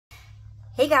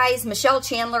Hey guys, Michelle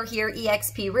Chandler here,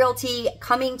 eXp Realty,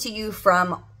 coming to you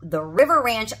from the River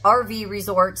Ranch RV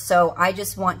Resort. So I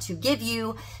just want to give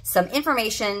you some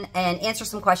information and answer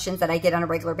some questions that I get on a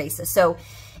regular basis. So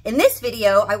in this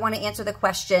video, I want to answer the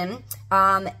question,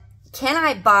 can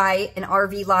I buy an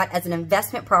RV lot as an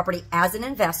investment property as an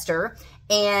investor,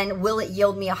 and will it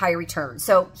yield me a high return?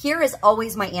 So here is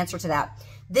always my answer to that.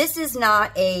 This is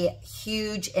not a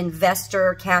huge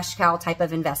investor cash cow type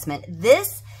of investment.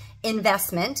 This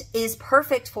investment is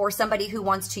perfect for somebody who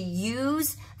wants to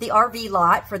use the RV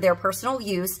lot for their personal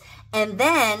use and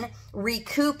then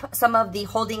recoup some of the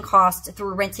holding costs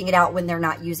through renting it out when they're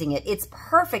not using it. It's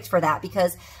perfect for that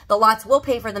because the lots will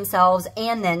pay for themselves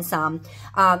and then some.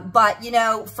 But, you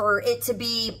know, for it to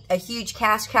be a huge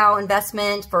cash cow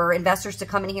investment, for investors to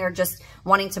come in here just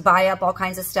wanting to buy up all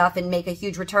kinds of stuff and make a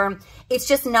huge return, it's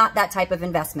just not that type of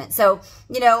investment. So,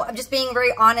 you know, I'm just being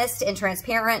very honest and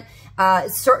transparent.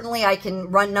 Certainly I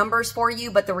can run numbers for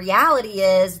you, but the reality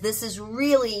is this is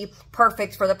really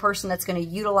perfect for the person that's going to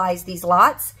utilize these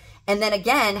lots and then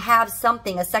again have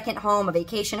something, a second home, a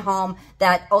vacation home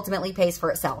that ultimately pays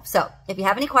for itself. So if you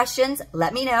have any questions,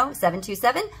 let me know.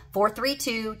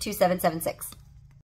 727-432-2776.